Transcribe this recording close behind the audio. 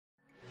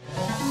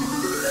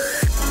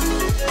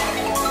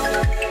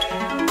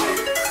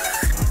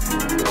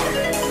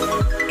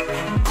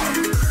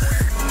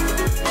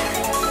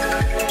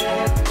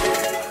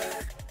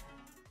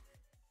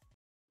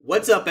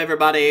What's up,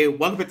 everybody?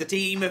 Welcome to the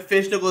Team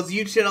Fish Knuckles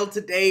YouTube channel.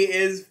 Today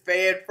is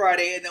Fan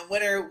Friday, and the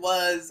winner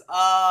was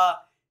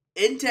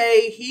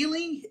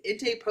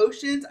Entei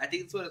Potions. I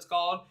think that's what it's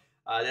called.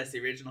 That's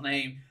the original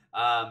name.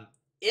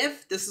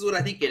 If this is what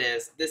I think it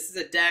is, this is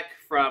a deck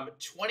from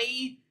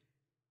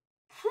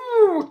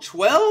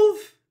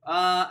 2012.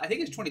 I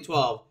think it's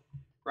 2012,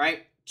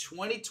 right?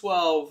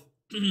 2012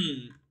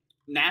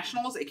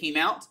 Nationals. It came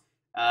out,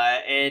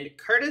 and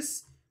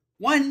Curtis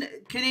won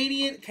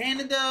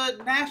Canada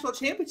National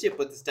Championship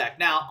with this deck.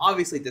 Now,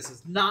 obviously, this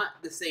is not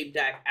the same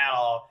deck at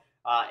all.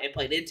 It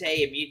played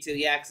Entei and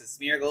Mewtwo EX and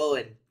Smeargle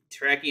and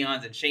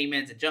Terrakions and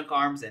Shaymins and Junk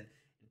Arms and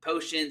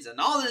Potions and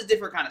all this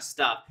different kind of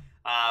stuff.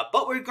 But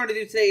what we're going to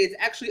do today is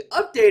actually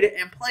update it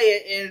and play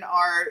it in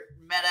our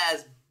meta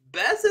as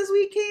best as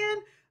we can.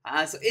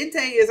 So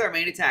Entei is our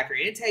main attacker.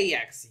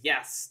 Entei-EX,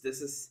 yes,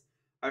 this is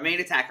our main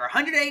attacker.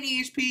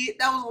 180 HP,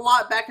 that was a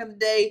lot back in the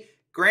day.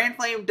 Grand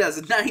Flame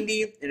does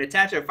 90 and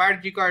attach a Fire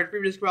Energy card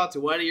from this to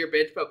one of your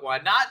bench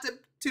Pokemon. Not to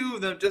two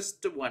of them,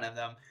 just to one of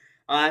them.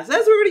 So that's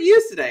what we're going to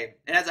use today.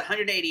 It has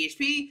 180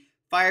 HP.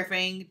 Fire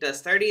Fang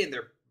does 30 and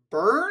they're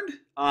burned.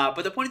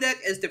 But the point of that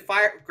is to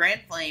fire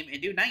Grand Flame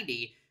and do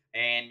 90.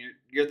 And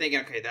you're thinking,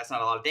 okay, that's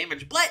not a lot of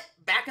damage. But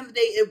back in the day,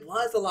 it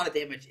was a lot of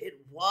damage.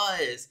 It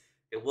was.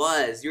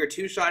 You were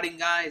two-shotting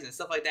guys and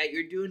stuff like that.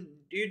 You're doing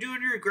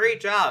your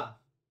great job.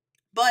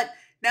 But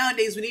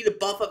nowadays, we need to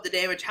buff up the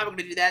damage. How am I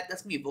going to do that?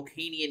 That's going to be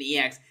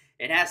Volcanion-EX.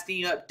 It has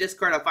to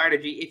discard a Fire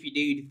Energy. If you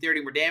do, you do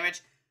 30 more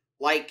damage.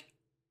 Like,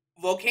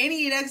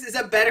 Volcanion-EX is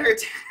a better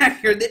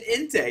attacker than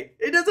Entei.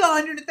 It does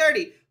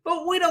 130,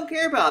 but we don't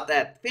care about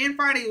that. Fan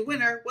Friday's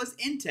winner was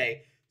Entei.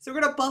 So we're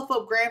going to buff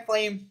up Grand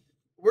Flame.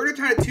 We're going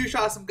to try to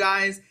two-shot some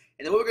guys.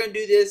 And then what we're going to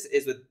do this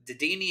is with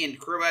Dedenne and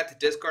Crobat to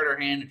discard our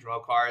hand and draw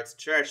cards.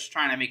 Just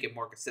trying to make it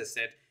more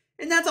consistent.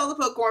 And that's all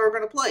the Pokemon we're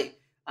going to play.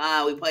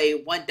 We play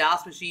one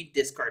Dowsing Machine,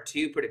 discard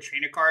 2, put a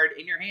trainer card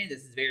in your hand.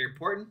 This is very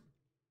important.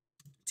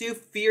 2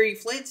 Fiery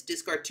Flints,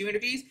 discard 2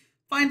 energies.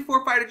 Find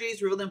 4 Fire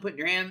Energies, reveal them, put in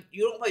your hand.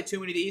 You don't play too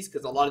many of these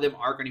because a lot of them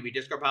are going to be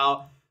discard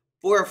pile.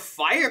 For a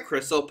Fire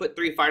Crystal, put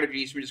 3 Fire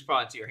Energies from discard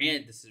pile into your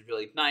hand. This is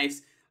really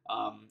nice.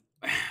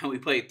 We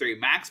play 3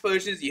 Max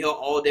Potions. You heal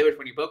all damage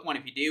from your Pokemon.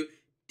 If you do,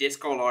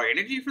 discard all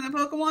energy from the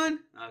Pokemon.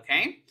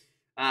 Okay.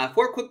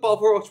 4 Quick Ball,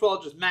 4 Ultra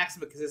Ball, just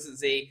maximum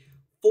consistency.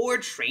 4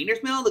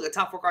 Trainers Mail. Look at the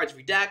top 4 cards of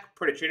your deck.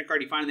 Put a trainer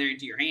card you find in there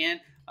into your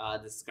hand.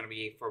 This is going to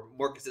be for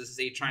more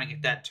consistency, trying to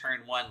get that turn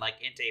 1 like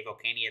Entei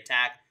Volcanion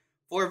attack.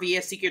 4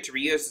 VS Seeker to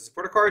reuse as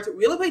supporter cards.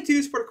 We only play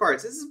 2 supporter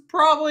cards. This is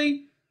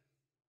probably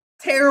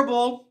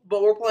terrible,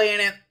 but we're playing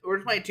it. We're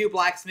just playing 2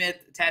 Blacksmith,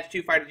 attach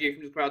 2 Fire Energy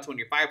from the crowd to one of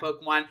your fire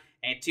Pokemon,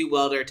 and 2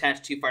 Welder,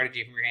 attach 2 Fire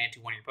Energy from your hand to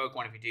one of your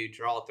Pokemon. If you do,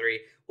 draw 3.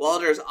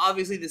 Welder is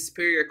obviously the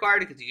superior card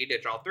because you get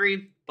to draw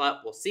 3,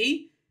 but we'll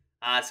see.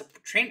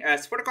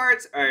 Supporter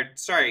cards,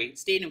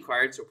 stadium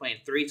cards. We're playing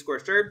 3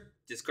 Scorched Earth,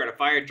 discard a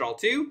fire, draw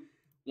 2.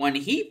 1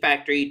 Heat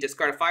Factory,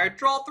 discard a fire,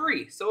 draw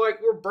 3. So like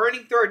we're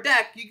burning through our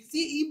deck. You can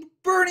see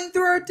burning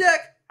through our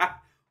deck.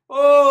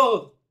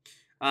 Oh,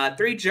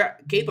 3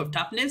 Cape of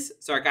Toughness.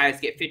 So our guys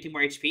get 15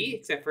 more HP,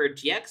 except for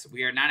GX.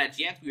 We are not at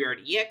GX, we are at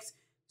EX.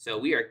 So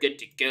we are good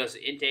to go. So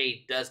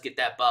Entei does get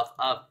that buff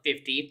of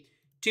 50.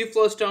 2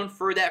 Float Stone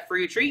for that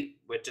free retreat,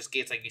 which just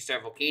gets like you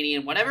start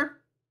Volcanion, whatever.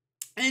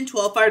 And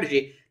 12 Fire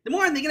Energy. The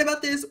more I'm thinking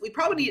about this, we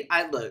probably need...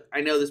 I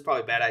know this is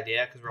probably a bad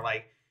idea because we're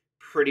like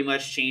pretty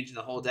much changing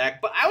the whole deck.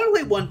 But I want to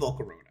play 1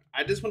 Volcarona.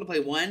 I just want to play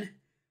 1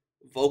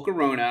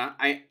 Volcarona.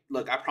 I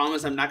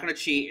promise I'm not going to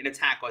cheat and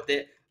attack with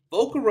it.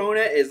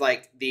 Volcarona is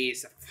like the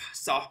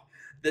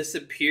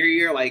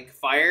superior like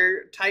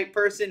fire type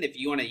person if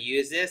you want to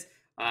use this.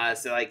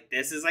 So like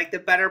this is like the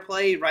better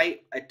play,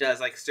 right? It does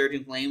like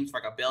Surging Flames for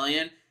like 1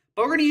 billion.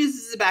 But we're going to use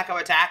this as a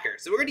backup attacker.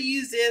 So we're going to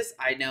use this.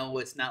 I know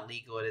it's not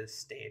legal. It is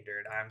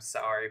standard. I'm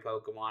sorry,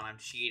 Pokemon. I'm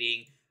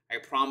cheating. I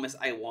promise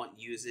I won't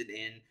use it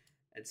in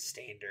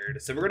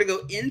standard. So we're going to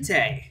go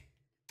Entei.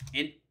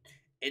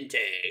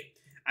 Entei.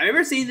 I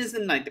remember seeing this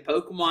in like the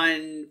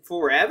Pokemon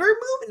Forever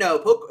movie.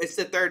 No, it's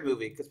the 3rd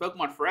movie. Because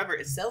Pokemon Forever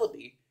is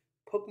Celebi.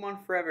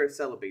 Pokemon Forever is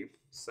Celebi.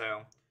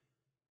 So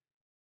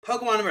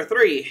Pokemon number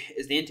 3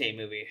 is the Entei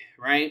movie,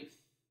 right?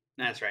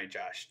 That's right,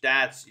 Josh.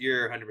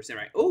 You're 100%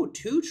 right. Oh,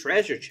 2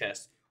 treasure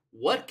chests.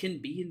 What can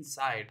be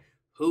inside?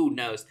 Who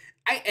knows?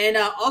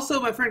 Also,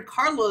 my friend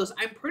Carlos,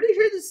 I'm pretty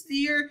sure this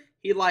year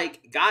he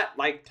got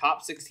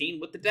top 16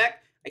 with the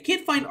deck. I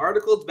can't find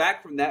articles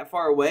back from that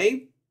far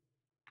away,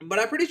 but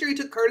I'm pretty sure he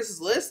took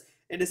Curtis's list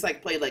and just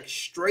played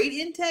straight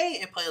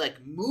Entei and played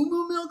Moo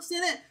Moo Milks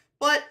in it.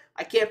 But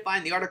I can't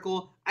find the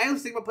article. I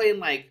was thinking about playing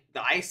the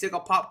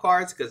Icicle Pop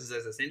cards because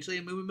it's essentially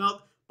a Moo Moo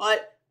Milk,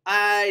 but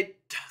I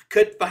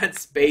couldn't find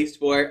space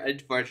for it,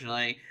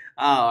 unfortunately.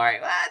 Oh, alright,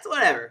 well, that's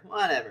whatever.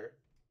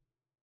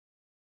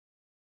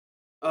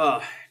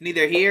 Oh,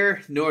 neither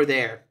here nor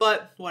there,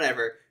 but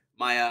whatever.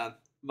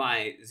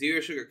 My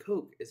Zero Sugar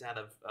Coke is out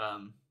of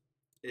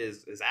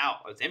is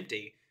out. It's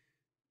empty.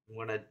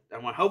 I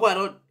hope I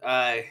don't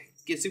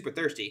get super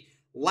thirsty.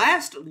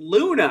 Last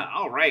Luna.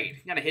 All right,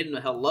 gotta hit him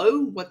a hello.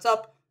 What's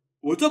up?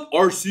 What's up,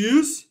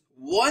 Arceus?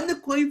 Won the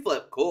coin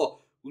flip.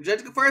 Cool. Would you like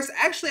to go first?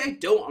 Actually, I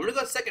don't. I'm going to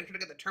go second, trying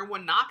to get the turn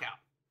 1 knockout.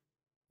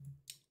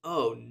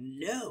 Oh,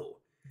 no.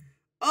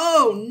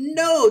 Oh,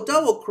 no.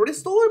 Double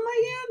crystal in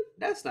my hand?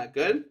 That's not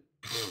good.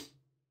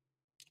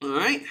 All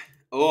right.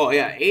 Oh,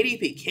 yeah.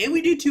 ADP. Can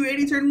we do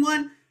 280 turn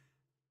 1?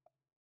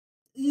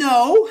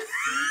 No.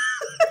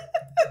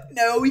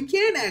 No, we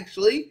can't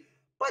actually.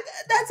 But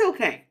that's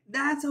okay.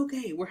 That's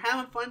okay. We're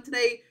having fun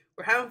today.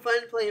 We're having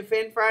fun playing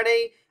Fan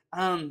Friday.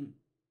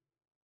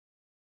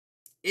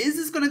 Is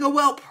this going to go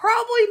well?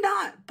 Probably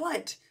not.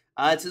 But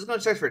it's just going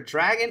to search for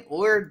Dragon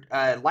or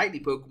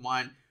Lightning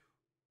Pokemon.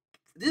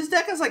 This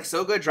deck is like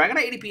so good.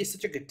 Dragonite ADP is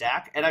such a good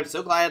deck, and I'm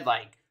so glad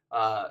like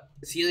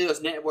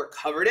Celio's Network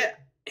covered it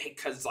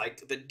because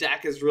like the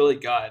deck is really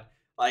good.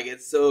 Like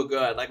it's so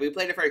good. Like we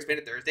played it for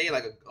Expanded Thursday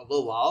like a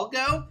little while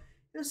ago.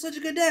 It was such a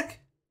good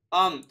deck.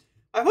 My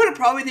opponent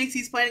probably thinks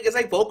he's playing against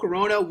like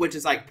Volcarona, which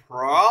is like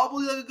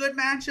probably like a good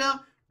matchup,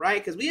 right?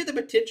 Because we have the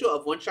potential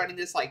of one-shotting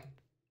this like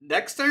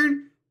next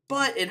turn,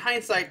 but in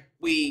hindsight,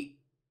 we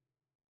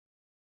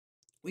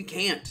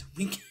can't.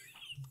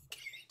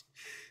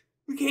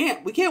 We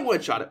can't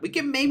one-shot it. We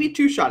can maybe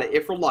two-shot it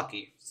if we're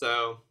lucky.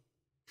 So,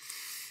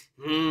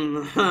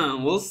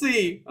 we'll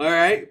see. All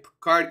right,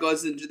 card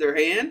goes into their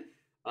hand.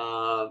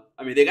 I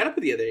mean, they gotta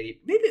put the other ADP.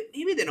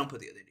 Maybe they don't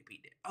put the other ADP.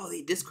 Oh,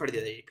 they discarded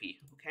the other ADP.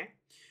 Okay.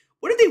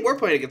 What if they were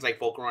playing against like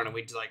Volcarona and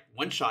we just like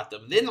one-shot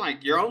them? Then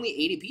like your only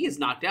ADP is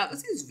knocked out.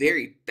 This is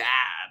very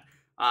bad.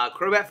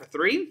 Crobat for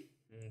 3.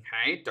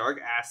 Okay, Dark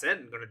Asset.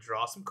 I'm gonna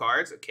draw some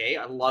cards. Okay,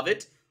 I love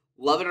it.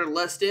 Love it or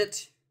list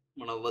it.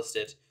 I'm gonna list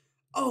it.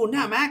 Oh,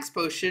 now Max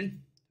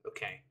Potion.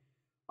 Okay.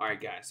 All right,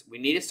 guys. We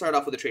need to start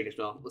off with the Trainers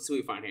Mail. Let's see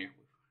what we find here.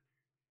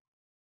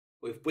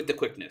 With the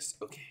quickness.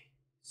 Okay.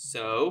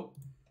 So,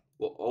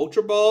 we'll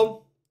Ultra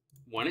Ball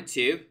 1 and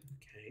 2.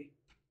 Okay.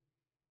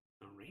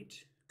 All right.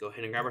 Go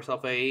ahead and grab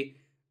ourselves a...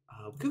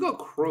 we could go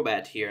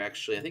Crobat here,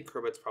 actually. I think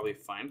Crobat's probably a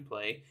fine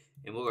play.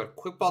 And we'll go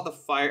Quick Ball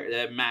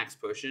the Max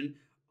Potion.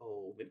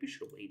 Oh, maybe we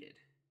should have waited.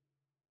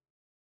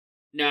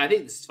 No, I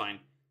think this is fine.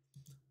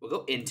 We'll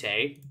go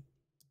Entei.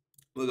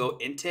 We'll go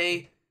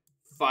Entei,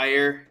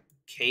 Fire,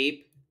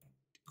 Cape,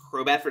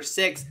 Crobat for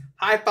 6.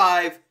 High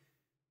 5.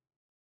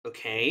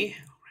 Okay.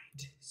 All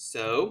right.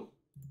 So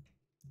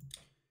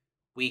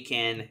we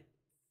can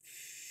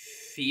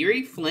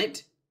Fiery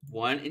Flint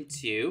 1 and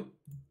 2.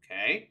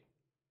 Okay.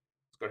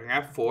 Let's go to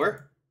grab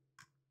 4.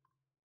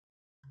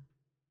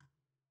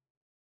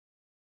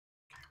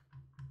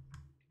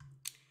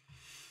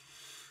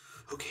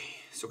 Okay.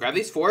 So grab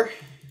these 4.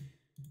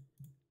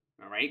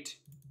 All right.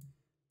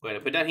 Go ahead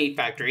and put down Heat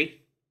Factory.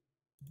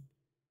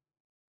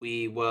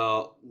 We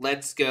will,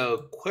 let's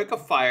go Quick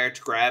of Fire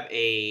to grab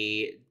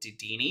a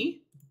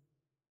Dedenne.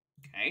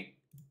 Okay.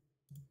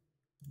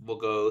 We'll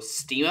go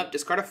Steam Up,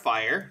 discard a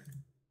Fire.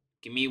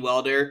 Give me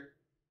Welder.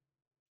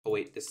 Oh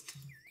wait, this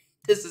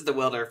is the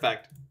Welder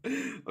effect.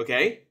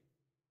 Okay.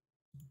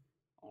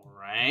 All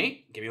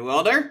right. Give me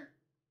Welder.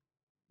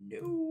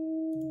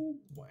 No.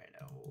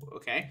 Bueno.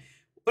 Okay.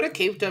 Put a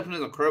Cape of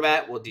Toughness on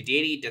Crobat. We'll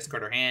Dedenne,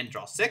 discard our hand,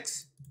 draw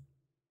 6.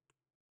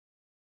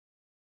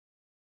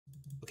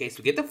 Okay, so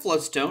we get the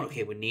Float Stone.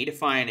 Okay, we need to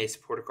find a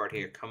supporter card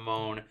here. Come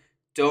on.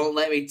 Don't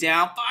let me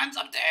down. Find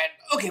something.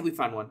 Okay, we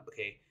found one.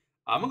 Okay.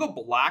 I'm going to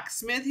go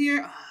Blacksmith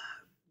here.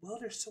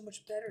 Welder's so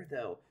much better,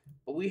 though.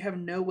 But we have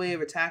no way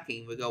of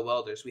attacking if we go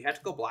Welder. So we have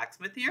to go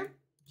Blacksmith here.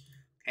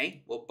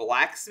 Okay, we'll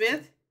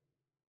Blacksmith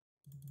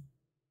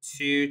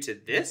 2 to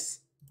this.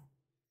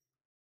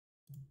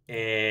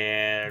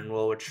 And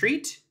we'll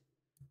retreat.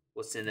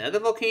 We'll send the other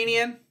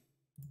Volcanion.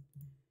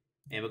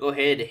 And we'll go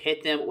ahead and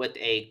hit them with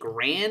a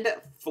Grand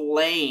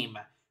Flame.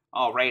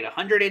 All right,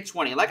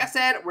 120. Like I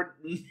said, we're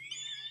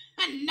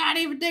not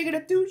even taking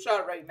a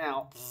 2-shot right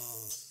now.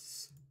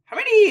 How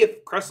many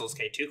crystals?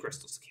 Okay, 2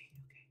 crystals. Okay.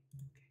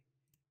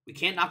 We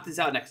can't knock this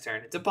out next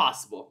turn. It's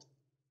impossible.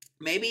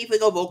 Maybe if we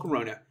go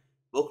Volcarona.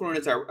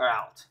 Volcaronas are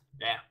out.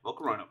 Yeah,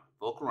 Volcarona.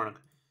 Volcarona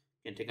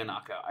can take a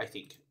knockout, I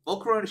think.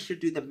 Volcarona should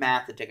do the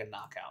math and take a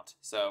knockout.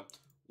 So,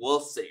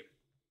 we'll see.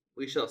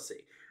 We shall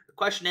see. The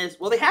question is,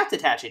 well, they have to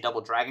attach a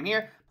double dragon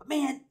here. But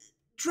man,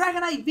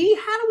 Dragonite V,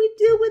 how do we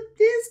deal with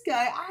this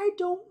guy? I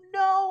don't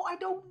know. I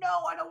don't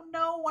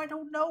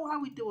know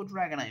how we deal with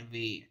Dragonite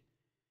V.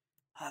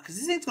 Because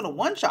this thing's going to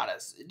one-shot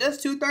us. It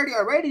does 230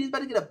 already. He's about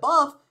to get a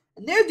buff.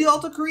 And there's the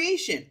Alta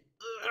Creation.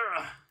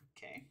 Ugh.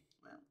 Okay.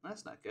 Well,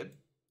 that's not good.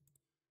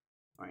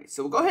 All right,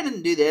 so we'll go ahead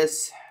and do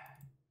this.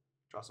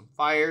 Draw some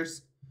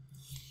fires.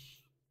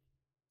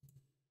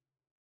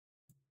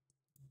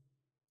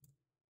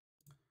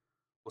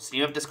 We'll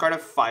Steam Up, discard a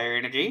Fire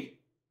Energy.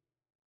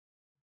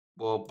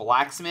 We'll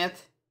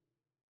Blacksmith.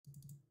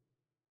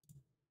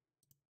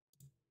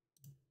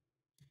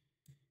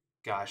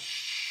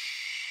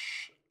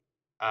 Gosh.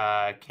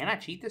 Can I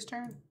cheat this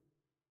turn?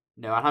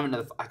 No, I don't have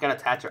another. I gotta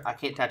attach. I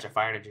can't attach a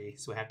Fire Energy,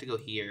 so we have to go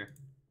here.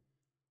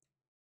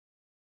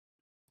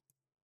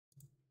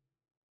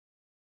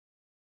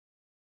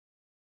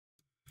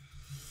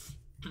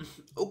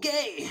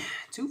 Okay,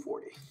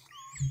 240.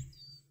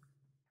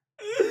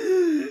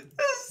 This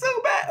is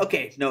so bad.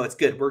 Okay, no, it's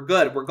good. We're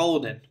good. We're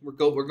golden. We're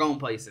going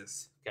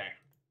places. Okay.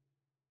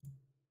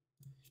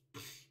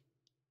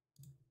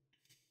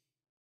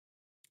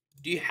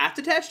 Do you have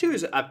to attach to or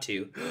is it up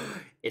to?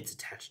 It's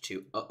attached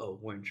to. Uh-oh,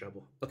 we're in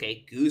trouble.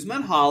 Okay,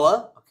 Guzman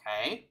Hala.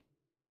 Okay.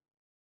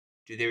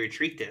 Do they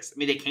retreat this? I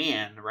mean, they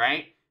can,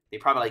 right? They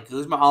probably like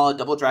Guzman Hala,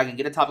 Double Dragon,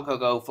 get a Tapu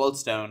Koko, Float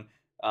Stone,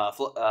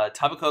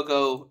 Tapu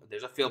Koko.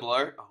 There's a Field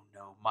Blower. Oh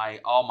no,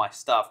 all my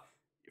stuff.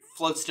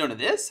 Float Stone to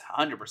this?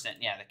 100%.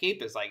 Yeah, the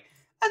Cape is like,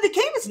 the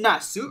Cape is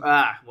not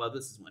super. Well,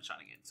 this is one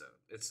shot again, so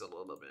it's a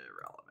little bit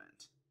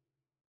irrelevant.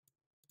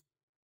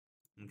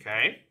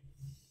 Okay.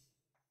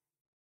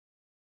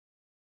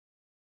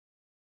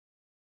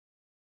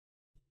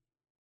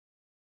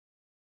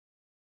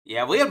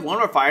 Yeah, we had one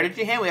more Fire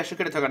Energy hand. We actually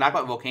could have took a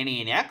knockout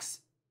Volcanion-EX.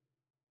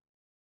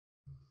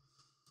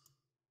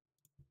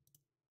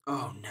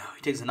 Oh no,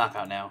 he takes a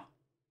knockout now.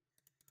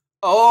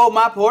 Oh,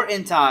 my poor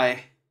Entei.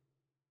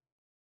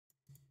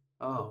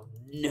 Oh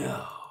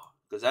no.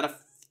 Goes out of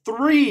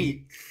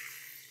 3.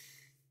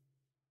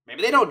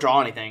 Maybe they don't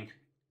draw anything.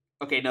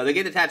 Okay, no, they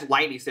get attached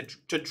lightnings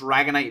to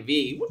Dragonite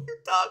V. What are you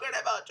talking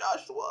about,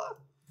 Joshua?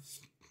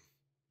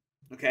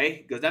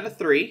 Okay, goes down to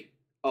 3.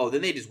 Oh,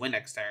 then they just win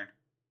next turn.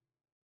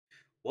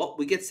 Well,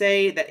 we could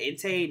say that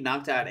Entei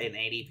knocked out an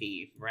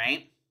ADP,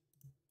 right?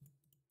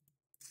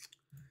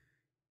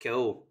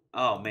 Cool.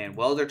 Oh, man.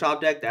 Welder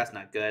top deck? That's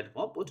not good.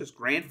 Well, we'll just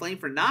Grand Flame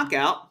for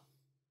knockout.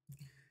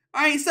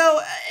 All right,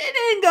 so it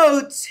didn't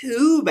go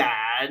too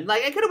bad.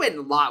 Like, it could have been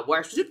a lot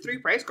worse. We took 3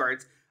 price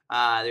cards.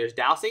 There's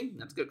Dowsing.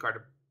 That's a good card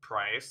to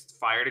price.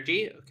 Fire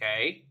Energy.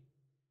 Okay.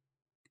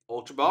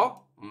 Ultra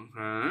Ball.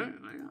 Okay.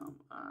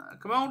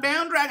 Come on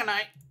down,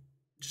 Dragonite.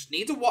 Just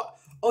needs a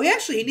Oh,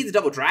 he needs a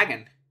double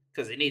dragon.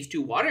 Because it needs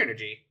 2 water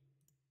energy.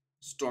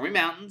 Stormy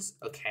Mountains.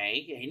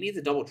 Okay. Yeah, he needs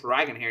a double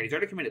dragon here. He's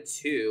already committed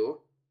 2.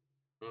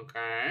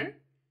 Okay.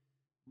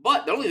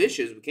 But the only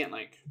issue is we can't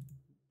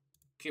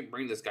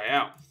bring this guy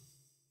out.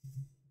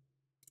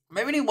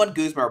 Maybe we need 1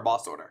 Guzma or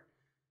Boss Order.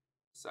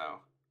 So,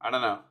 I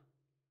don't know.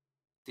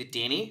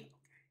 Dedenne?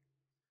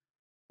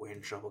 We're in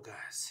trouble,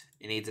 guys.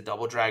 He needs a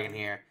double dragon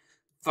here.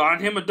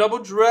 Find him a double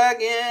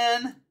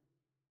dragon!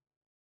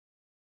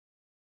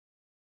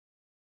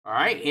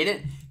 Alright, hit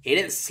it. He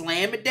didn't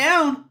slam it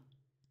down.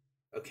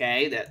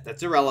 Okay,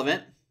 that's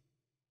irrelevant.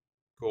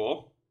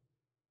 Cool.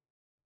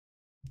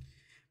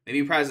 Maybe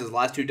he prizes his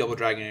last 2 double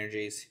dragon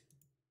energies.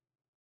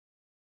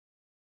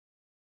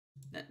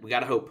 We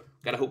gotta hope.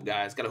 Gotta hope,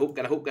 guys. Gotta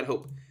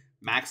hope.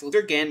 Max looks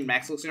again.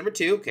 Max looks number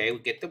 2. Okay, we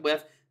get the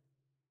whiff.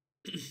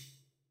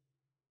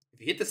 If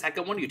you hit the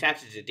second one, you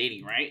attach it to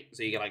Dedenne, right?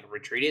 So you can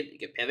retreat it. You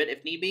can pivot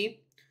if need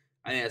be.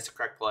 I think that's the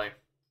correct play.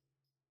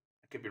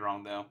 I could be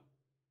wrong though.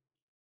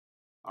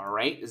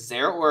 Alright,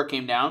 Zeraora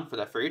came down for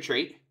that free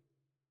retreat.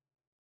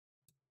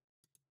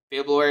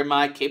 Field Blower in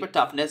my Cape of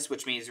Toughness,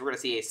 which means we're going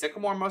to see a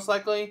Sycamore most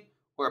likely,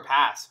 or a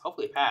pass.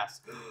 Hopefully a pass.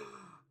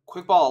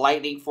 Quick Ball of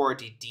Lightning for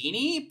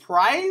Dedenne.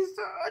 Prize?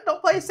 Don't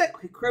play a sec.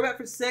 Crobat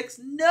for 6.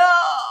 No!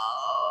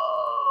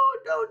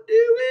 Don't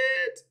do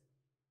it!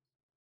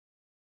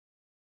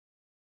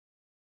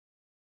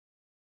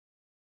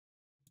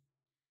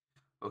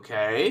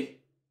 Okay.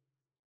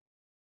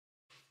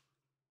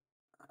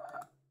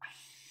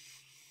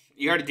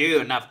 You already do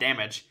enough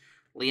damage.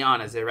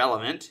 Leon is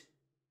irrelevant.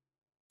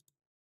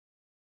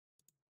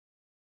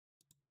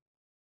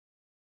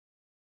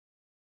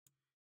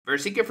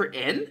 Seeker for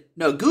N?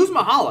 No,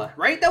 Guzma Hala,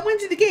 right? That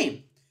wins you the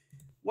game.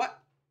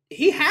 What?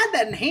 He had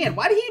that in hand.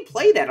 Why did he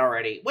play that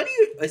already? What do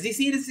you... Is he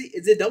seeing... Is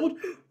it double...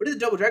 What are the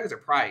double dragons are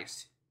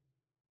priced?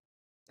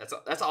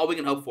 That's all we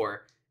can hope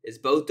for. Is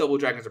both double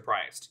dragons are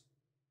priced.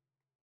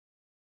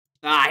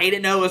 He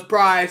didn't know it was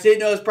prized. He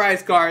didn't know it was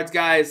prize cards,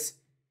 guys.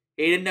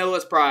 He didn't know it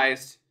was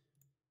prized.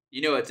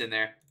 You know it's in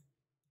there.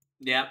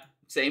 Yeah,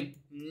 same.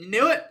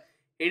 Knew it.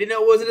 He didn't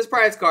know it wasn't his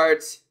prize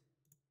cards.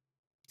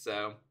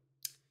 So...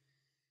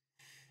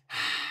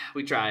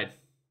 We tried.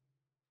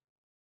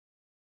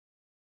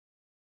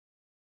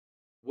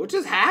 What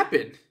just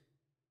happened?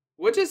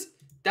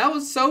 That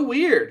was so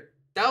weird.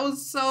 That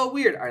was so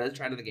weird. All right, let's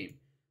try another game.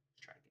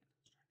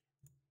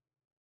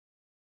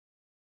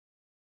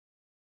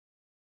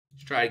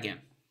 Let's try again.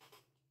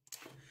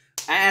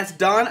 I asked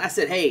Don, I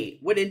said, hey,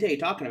 what Entei are you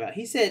talking about?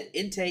 He said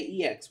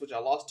Entei-EX, which I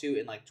lost to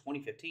in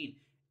 2015.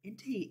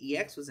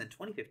 Entei-EX was in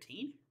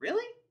 2015?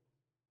 Really?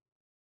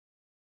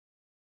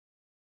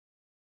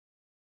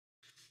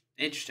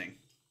 Interesting.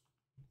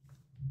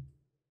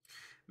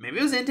 Maybe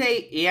it was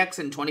Entei-EX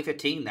in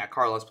 2015 that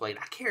Carlos played.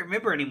 I can't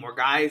remember anymore,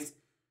 guys.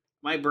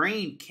 My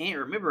brain can't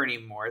remember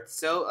anymore. It's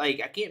so, I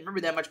can't remember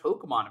that much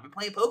Pokemon. I've been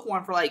playing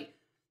Pokemon for, I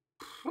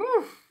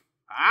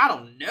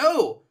don't know.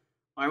 All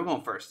right, we're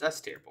going first. That's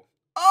terrible.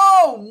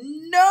 Oh,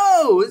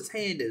 no! His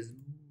hand is...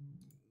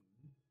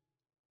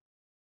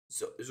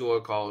 So, Zora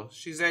called.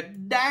 She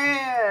said,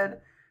 Dad!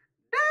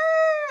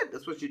 Dad!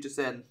 That's what she just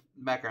said in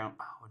the background.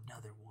 Oh,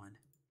 another one.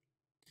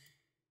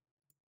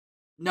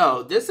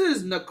 No, this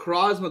is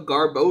Necrozma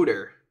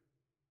Garbodor.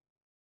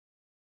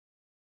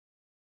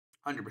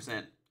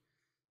 100%.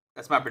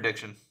 That's my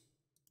prediction.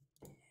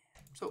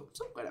 So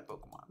good at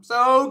Pokemon.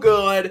 So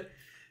good.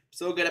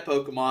 So good at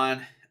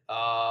Pokemon.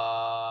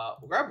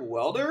 We'll grab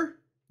Welder.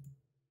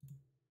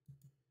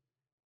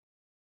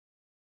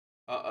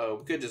 Uh-oh,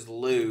 we could just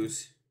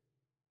lose.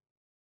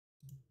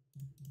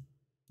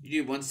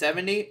 You do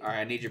 170? All right,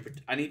 I need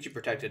you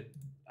protected.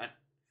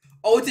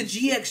 Oh, it's a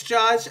GX,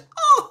 Josh.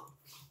 Oh,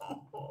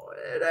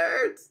 it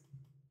hurts.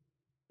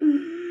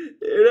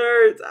 It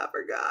hurts. I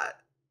forgot.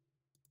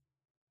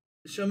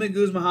 Show me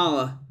Guz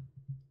Mahala.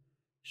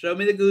 Show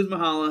me the Guz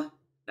Mahala.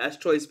 That's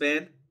Choice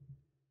Band.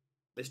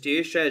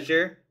 Mysterious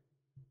Treasure.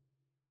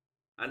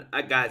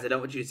 Guys, I don't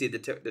want you to see the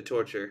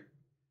torture.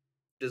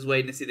 Just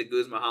waiting to see the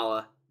Guz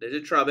Mahala. There's a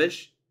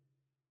Trubbish,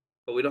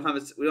 but we don't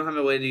have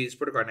a way to use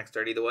Porticard next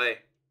turn either way.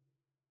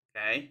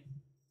 Okay.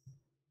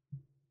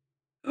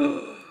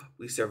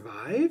 We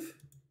survive?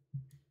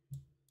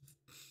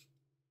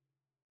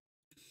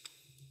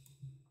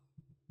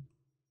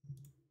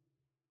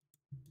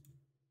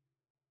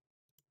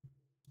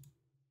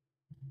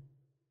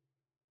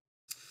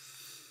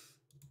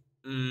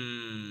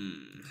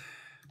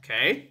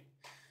 Okay.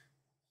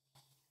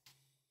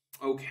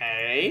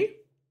 Okay.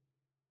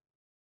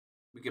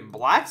 We can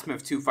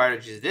Blacksmith 2 Fire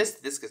Dodges this.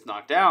 This gets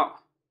knocked out.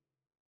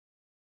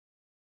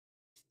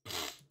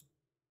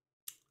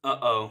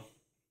 Uh-oh.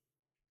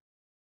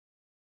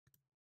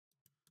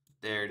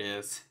 There it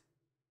is.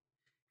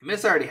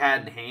 Miss already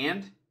had in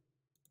hand.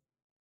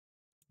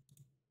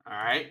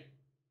 Alright.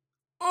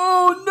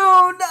 Oh,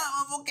 no, not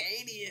a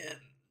Volcanion.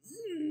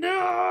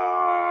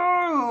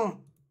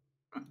 No.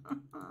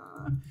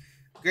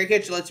 Great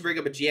catch lets you bring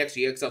up a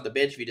GX off the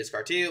bench if you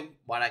discard 2.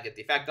 Why not get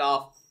the effect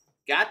off?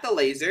 Got the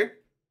laser.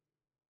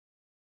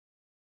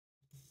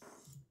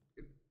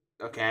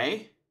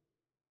 Okay.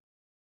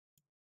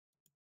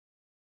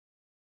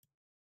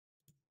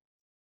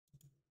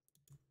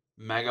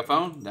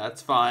 Megaphone,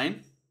 that's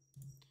fine.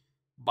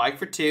 Bike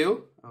for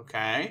 2.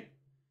 Okay.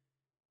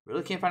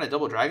 Really can't find a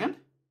double dragon?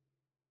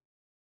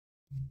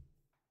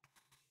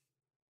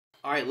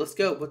 Alright, let's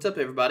go. What's up,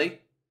 everybody?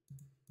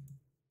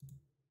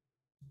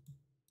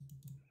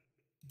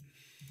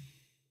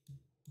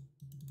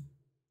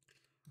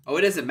 Oh,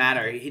 it doesn't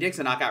matter. He takes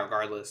a knockout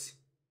regardless.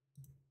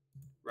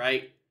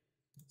 Right?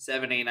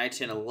 7, 8, 9,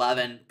 10,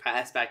 11.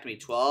 Pass back to me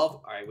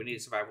 12. Alright, we need to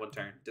survive 1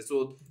 turn. This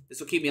will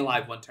keep me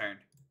alive 1 turn.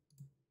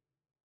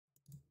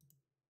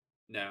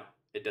 No,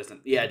 it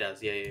doesn't. Yeah, it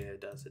does. Yeah,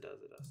 it does. It does.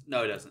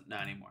 No, it doesn't.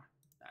 Not anymore.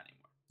 Not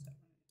anymore.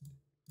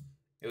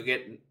 It will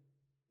get...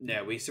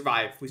 No, we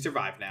survive. We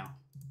survive now.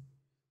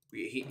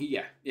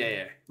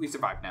 Yeah. We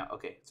survive now.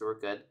 Okay, so we're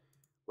good.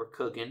 We're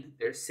cooking.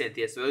 There's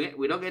Cynthia. So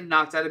we don't get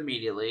knocked out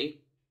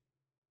immediately.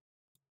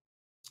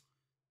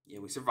 Yeah,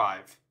 we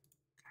survive.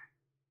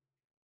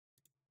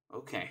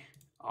 Okay.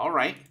 All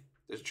right.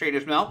 There's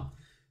Trainers Mail.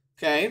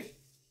 Okay.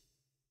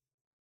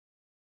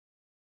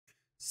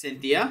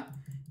 Cynthia.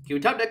 Can we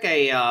top deck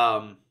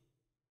a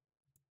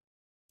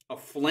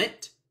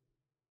Flint?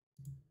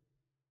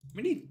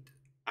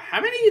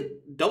 How many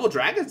double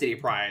dragons did he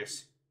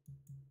prize?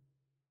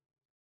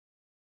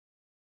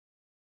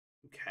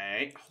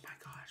 Okay. Oh my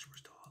gosh, we're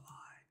still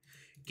alive.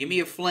 Give me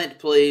a Flint,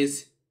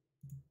 please.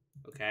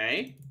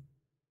 Okay.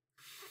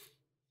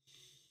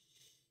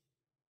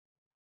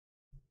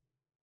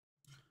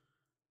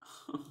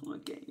 I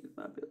can't use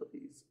my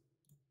abilities.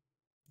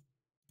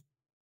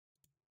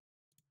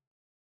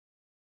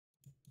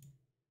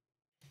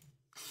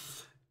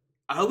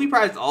 I hope he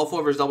prized all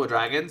 4 of his double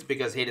dragons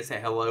because he had to say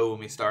hello when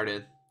we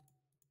started.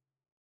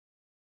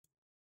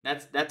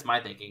 That's my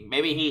thinking.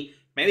 Maybe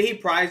he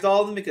prized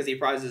all of them because he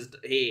prizes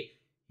he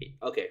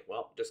okay,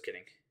 well, just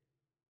kidding.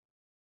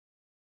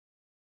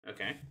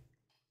 Okay.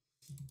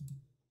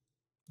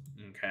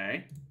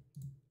 Okay.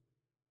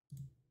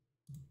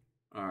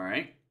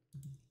 Alright.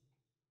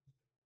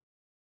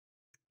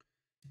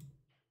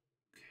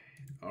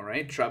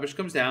 Alright, Trubbish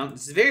comes down.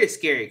 This is very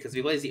scary because if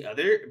he plays the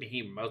other, I mean,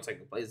 he most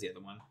likely plays the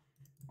other one.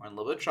 We're in a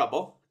little bit of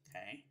trouble.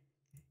 Okay.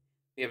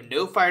 We have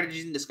no Fire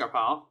Dodges in discard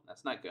pile.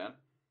 That's not good. Okay.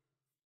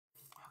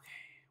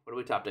 What do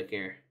we top deck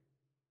here?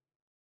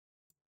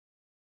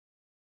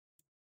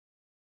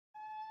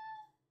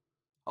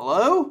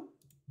 Hello?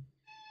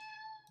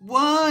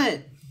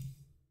 What?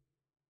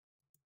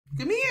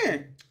 Come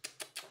here.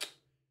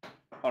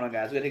 Hold on,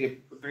 guys. We gotta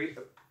take a 3.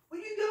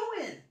 Where you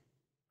going?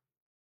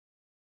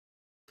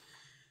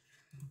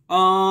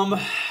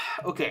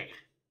 Okay.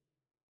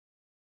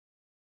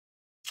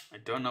 I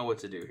don't know what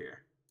to do here.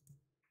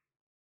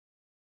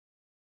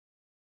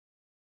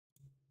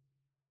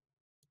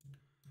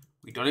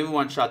 We don't even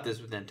one-shot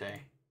this with Entei.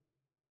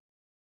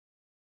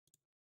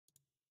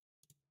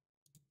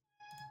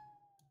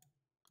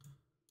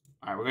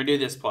 Alright, we're going to do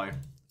this play.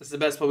 This is the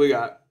best play we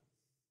got.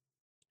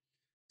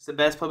 It's the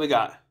best play we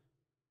got.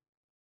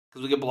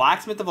 Because we can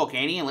Blacksmith the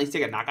Volcanion and at least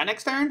take a knockout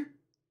next turn.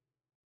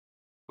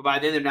 But by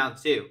then they're down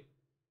 2.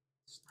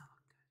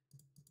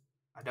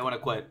 I don't want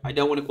to quit. I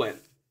don't want to quit.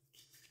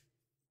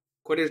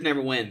 Quitters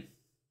never win.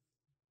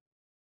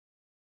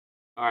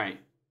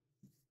 Alright.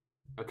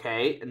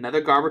 Okay,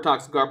 another Garber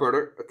Toxic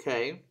Garbodor.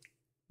 Okay.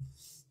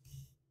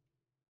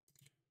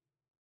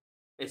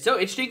 It's so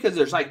interesting because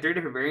there's like 3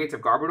 different variants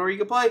of Garbodor you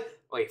can play.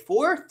 Wait,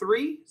 4,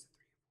 3?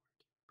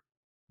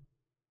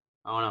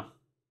 I don't know.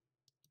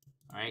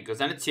 All right, goes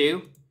down to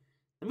 2.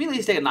 Let me at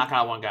least take a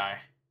knockout on one guy.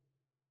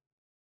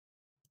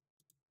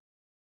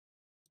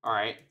 All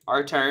right,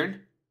 our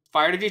turn.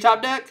 Fire energy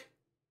top deck?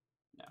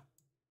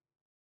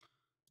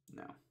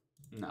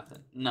 No.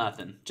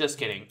 Nothing. Just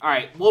kidding. All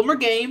right, one more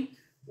game.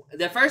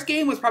 The first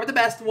game was probably the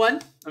best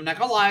one. I'm not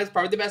gonna lie, it's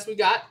probably the best we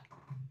got.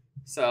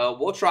 So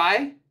we'll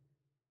try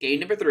game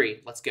number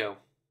 3. Let's go.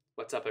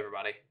 What's up,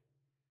 everybody?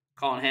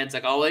 Calling hands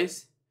like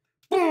always.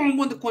 Boom!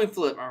 Won the coin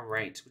flip. All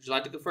right. Would you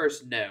like to go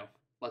first? No.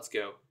 Let's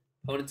go.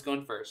 Opponent's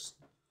going first.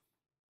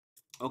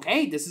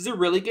 Okay, this is a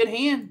really good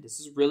hand.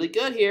 This is really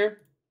good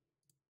here.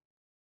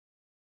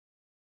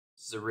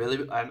 This is a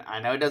really... I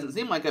know it doesn't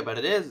seem like it, but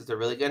it is. It's a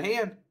really good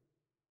hand.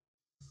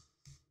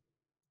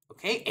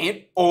 Okay,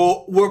 and...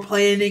 Oh, we're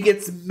playing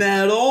against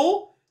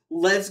metal.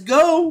 Let's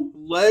go.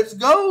 Let's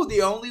go.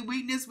 The only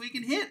weakness we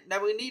can hit,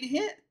 that we need to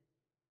hit.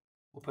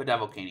 We'll put down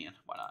Volcanion.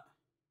 Why not?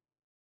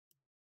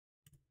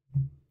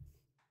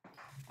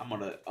 I'm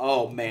gonna...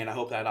 Oh, man, I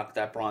hope I knocked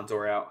that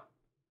Bronzor out.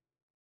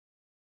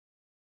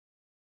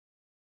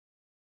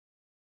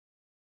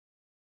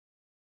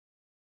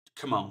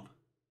 Come on.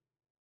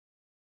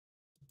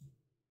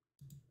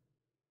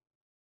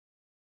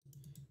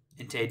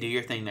 Entei, do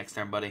your thing next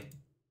turn, buddy.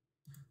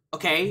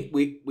 Okay,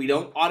 we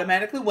don't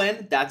automatically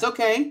win. That's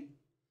okay.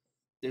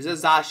 There's a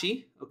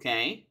Zashi.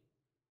 Okay.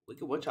 We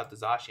can one-shot the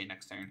Zashi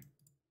next turn.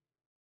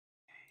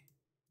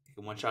 He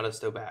can one-shot us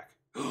still back.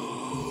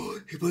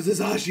 He puts the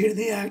Zashi in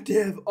the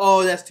active.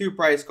 Oh, that's 2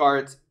 price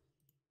cards.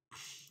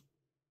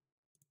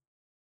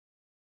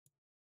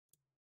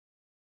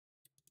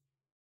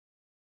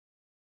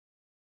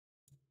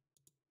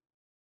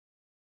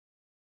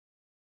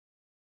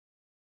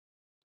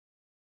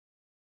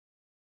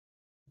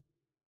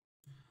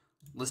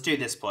 Let's do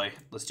this play.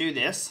 Let's do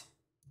this.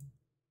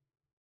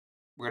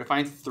 We're going to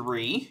find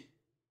 3.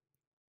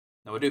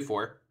 No, we'll do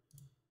 4.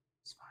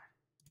 It's fine.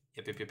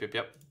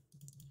 Yep.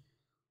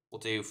 We'll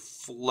do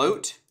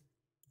Float,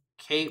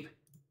 Cape,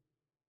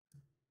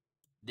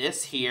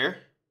 this here.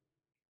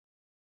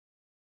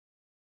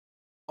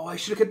 Oh, I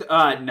should have kept...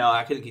 no,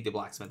 I couldn't keep the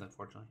Blacksmith,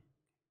 unfortunately.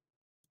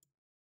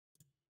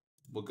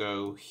 We'll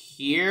go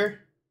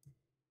here,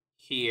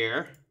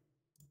 here.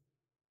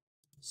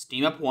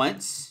 Steam up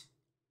once.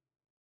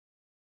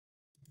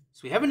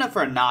 So we have enough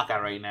for a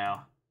knockout right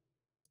now.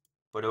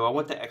 But do I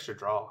want the extra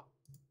draw?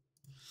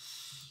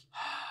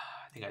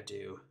 I think I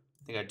do.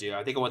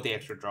 I think I want the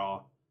extra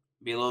draw.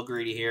 Be a little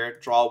greedy here.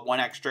 Draw 1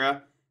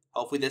 extra.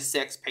 Hopefully this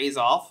 6 pays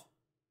off.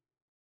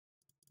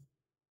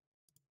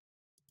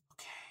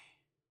 Okay.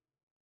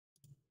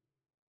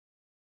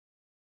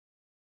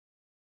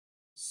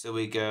 So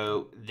we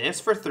go this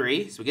for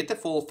 3. So we get the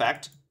full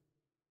effect.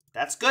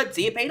 That's good.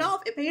 See, it paid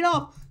off. It paid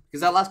off.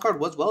 Because that last card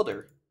was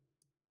Welder.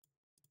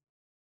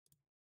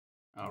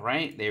 All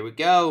right, there we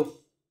go.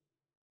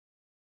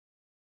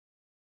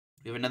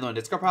 We have another one in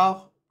discard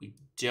pile? We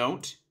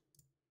don't.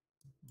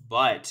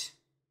 But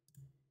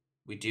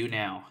we do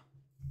now.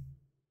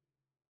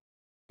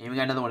 And we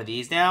got another one of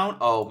these down.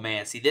 Oh,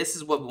 man. See, this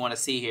is what we want to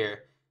see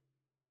here.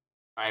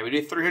 All right, we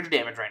do 300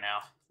 damage right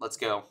now. Let's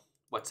go.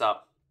 What's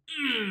up?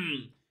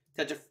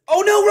 Touch a...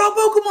 Oh, no, wrong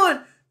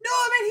Pokemon. No,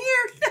 I'm in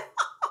here.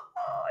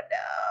 No,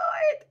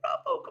 I hit the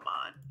wrong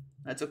Pokemon.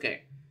 That's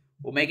okay.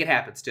 We'll make it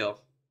happen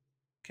still.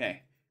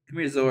 Okay. Come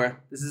here, Zora.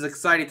 This is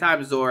exciting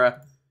time,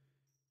 Zora.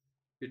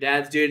 Your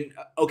dad's doing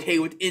okay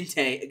with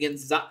Entei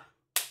against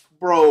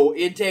Bro,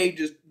 Entei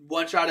just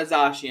one-shot a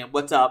Zacian.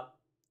 What's up?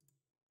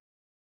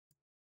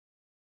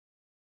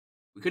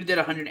 We could have did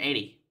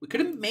 180. We could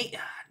have made...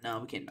 No,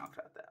 we can't knock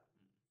out that.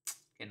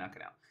 Can't knock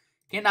it out.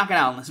 Can't knock it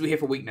out unless we hit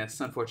for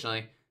weakness,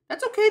 unfortunately.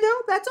 That's okay,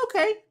 though. That's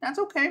okay. That's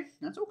okay.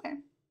 That's okay.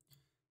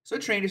 So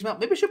Trainers Mail.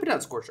 Maybe I should put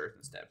down Scorched Earth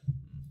instead.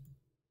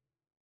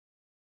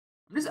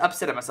 I'm just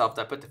upset at myself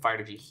that I put the Fire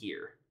energy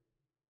here.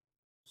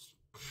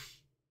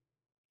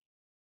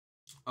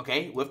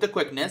 Okay, with the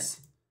quickness.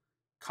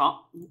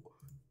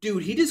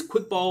 Dude, he just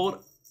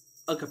quick-balled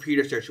a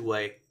computer search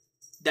away.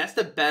 That's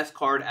the best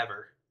card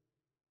ever.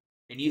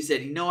 And you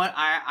said, you know what?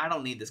 I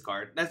don't need this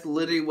card. That's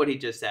literally what he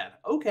just said.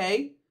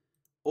 Okay.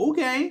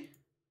 Okay.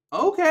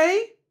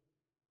 Okay.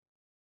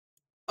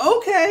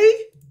 Okay.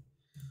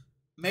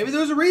 Maybe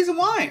there's a reason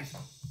why.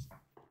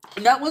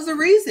 And that was the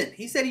reason.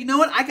 He said, you know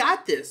what? I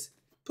got this.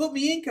 Put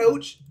me in,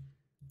 coach.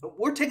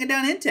 We're taking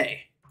down Entei.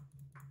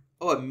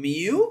 Oh, a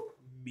Mew?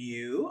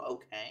 Mew,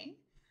 okay.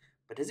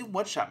 But does he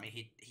one-shot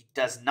me? He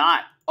does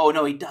not. Oh,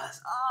 no, he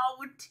does. Oh,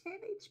 we're 10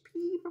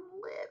 HP from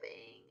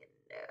living.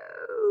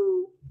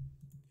 No.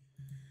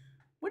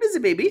 What is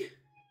it, baby?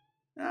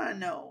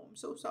 No, I'm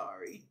so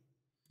sorry.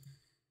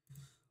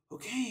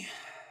 Okay.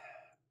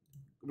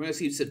 We're going to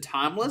see some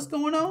Timeless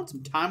going on.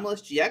 Some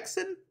Timeless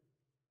GXing.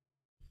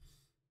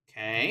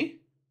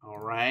 Okay. All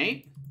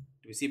right.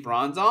 Do we see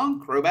Bronzong?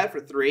 Crobat for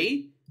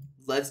 3.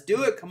 Let's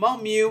do it. Come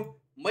on, Mew.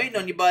 I'm waiting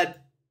on you, bud.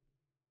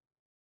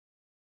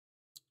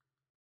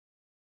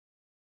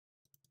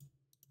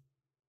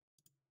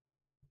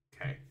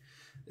 Okay.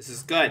 This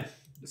is good.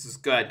 This is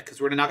good,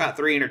 because we're going to knock out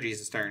 3 energies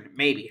this turn.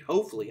 Maybe.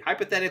 Hopefully.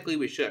 Hypothetically,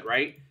 we should,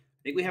 right?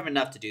 I think we have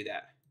enough to do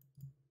that.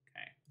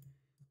 Okay.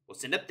 We'll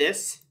send up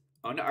this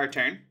on to our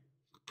turn.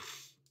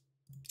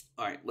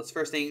 Alright, let's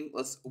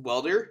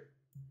Welder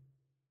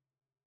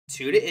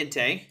 2 to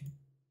Entei.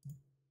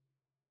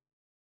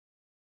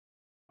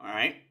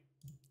 Alright.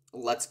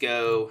 Let's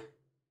go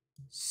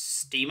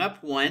Steam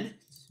up 1.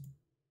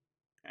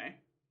 Okay.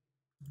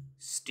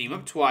 Steam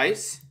up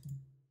twice.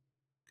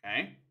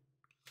 Okay.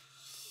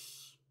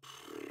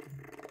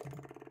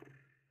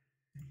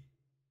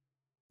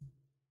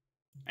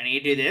 I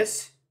need to do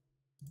this.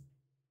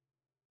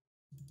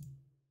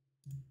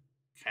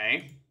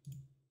 Okay.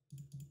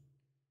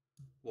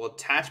 We'll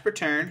attach per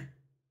turn.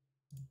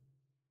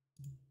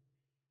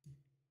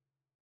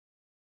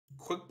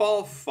 Quick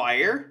Ball of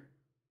Fire.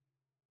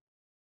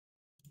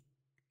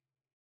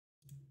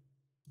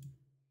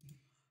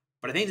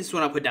 But I think this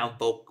one I'll put down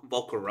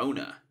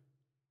Volcarona.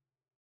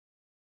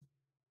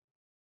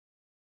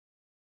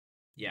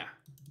 Yeah.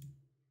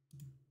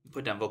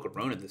 Put down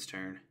Volcarona this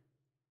turn.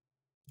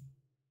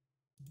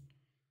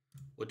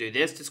 We'll do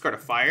this, discard a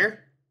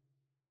fire.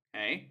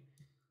 Okay.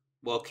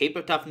 Well, Cape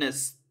of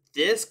Toughness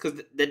this,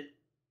 because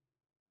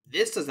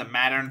this doesn't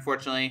matter,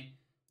 unfortunately.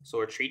 So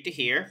retreat to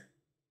here.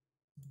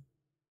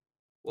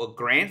 We'll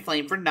Grand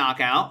Flame for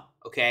knockout.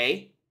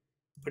 Okay.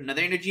 Put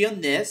another energy on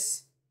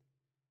this.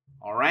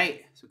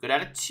 Alright. So go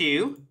down to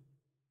 2.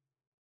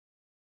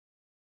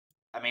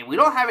 I mean, we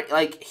don't have it,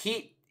 like,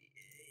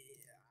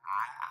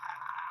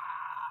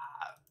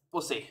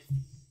 we'll see.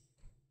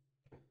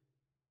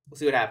 We'll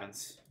see what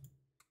happens.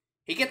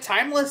 He gets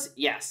Timeless,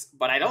 yes,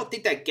 but I don't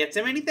think that gets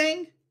him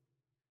anything.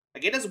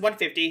 Like, it does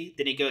 150,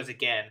 then he goes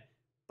again.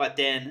 But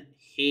then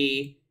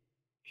he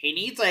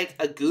needs, like,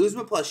 a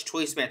Guzma plus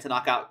Choice Band to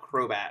knock out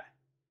Crobat.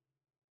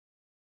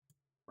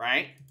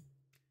 Right?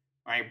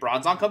 Alright,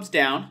 Bronzong comes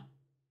down.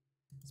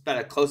 It's about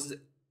as close as...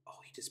 Oh,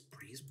 he just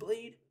Breeze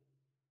Blade?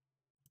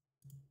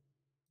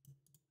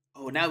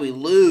 Oh, now we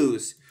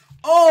lose.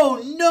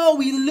 Oh, no,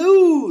 we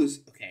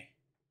lose. Okay.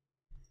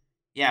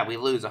 Yeah, we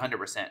lose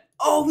 100%.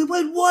 Oh, we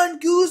played 1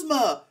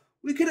 Guzma.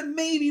 We could have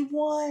maybe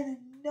won.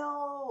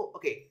 No.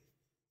 Okay.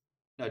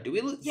 No, do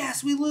we lose?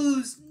 Yes, we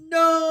lose.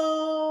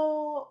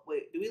 No.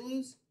 Wait, do we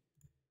lose?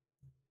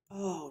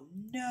 Oh,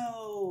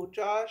 no,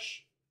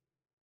 Josh.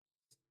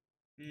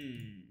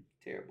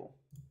 Terrible.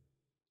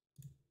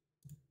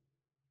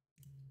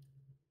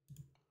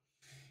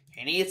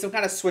 He needs some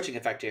kind of switching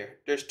effect here.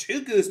 There's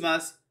 2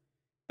 Guzmas,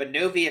 but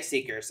no VS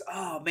Seekers.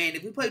 Oh, man,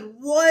 if we played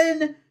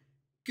 1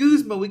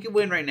 Guzma, we could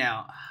win right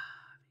now.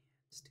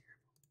 It's terrible.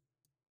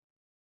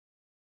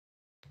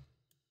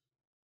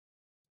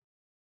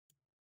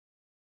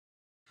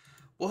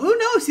 Well, who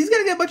knows? He's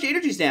going to get a bunch of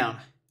energies down.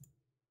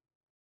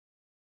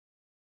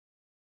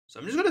 So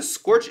I'm just going to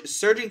Scorch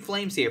Surging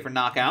Flames here for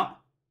knockout.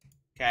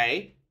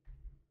 Okay.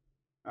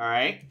 All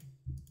right.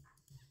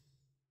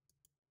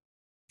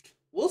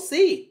 We'll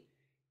see.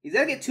 He's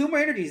got to get 2 more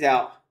energies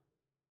out.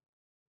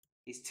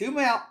 He's 2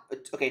 out.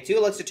 Okay, 2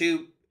 Elixir,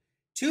 2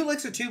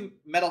 Elixir, 2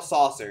 Metal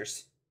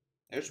Saucers.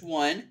 There's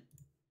 1.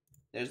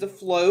 There's the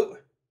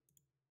Float.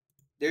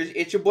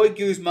 It's your boy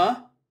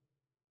Guzma.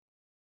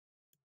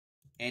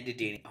 And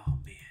Dedenne. Oh,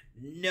 man.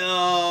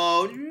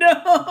 No.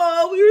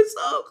 No. We were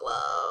so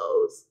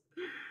close.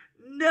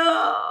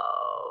 No.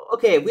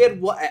 Okay, if we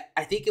had one,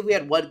 I think if we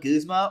had 1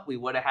 Guzma, we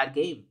would have had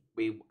game.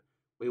 We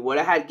would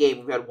have had game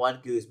if we had 1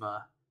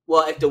 Guzma.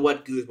 Well, if the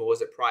 1 Guzma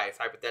was at price,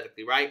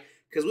 hypothetically, right?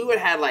 Because we would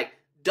have had, like,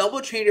 double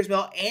Trainers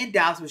Mail and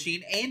Dowsing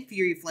Machine and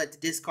Fiery Flint to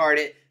discard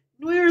it.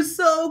 We were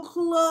so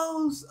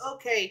close.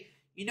 Okay,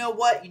 you know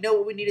what? You know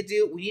what we need to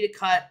do? We need to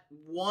cut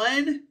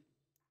 1.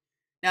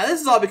 Now,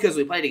 this is all because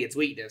we played against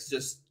weakness.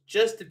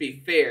 Just to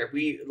be fair,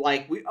 we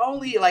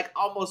only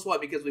almost won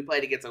because we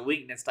played against a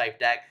weakness type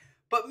deck.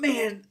 But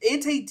man,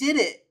 Entei did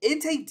it.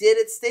 Entei did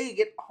it. Staying.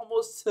 It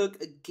almost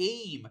took a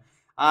game.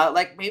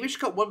 Like maybe we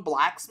should cut 1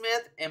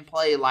 Blacksmith and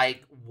play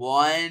like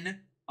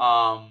 1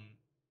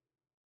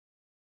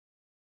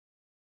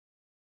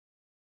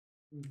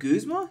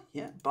 Guzma?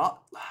 Yeah, I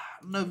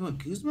don't know if you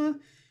want Guzma. Do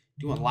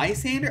you want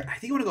Lysander? I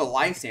think you want to go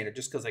Lysander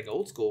just because like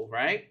old school,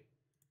 right?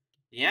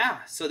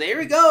 Yeah, so there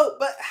we go.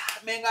 But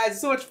man,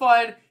 guys, so much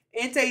fun.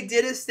 Entei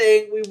did his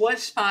thing. We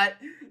one-shot.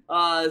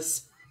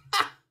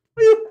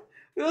 We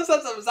almost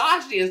had some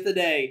Zashias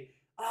today.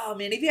 Oh,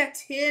 man, if he had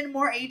 10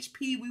 more HP,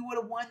 we would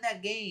have won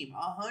that game.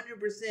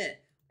 100%.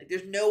 Like,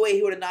 there's no way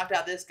he would have knocked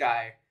out this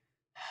guy.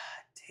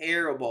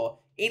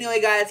 Terrible.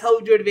 Anyway, guys, hope you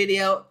enjoyed the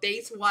video.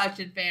 Thanks for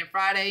watching Fan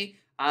Friday.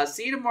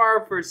 See you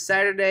tomorrow for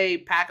Saturday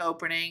pack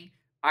opening.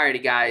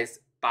 Alrighty, guys.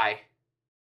 Bye.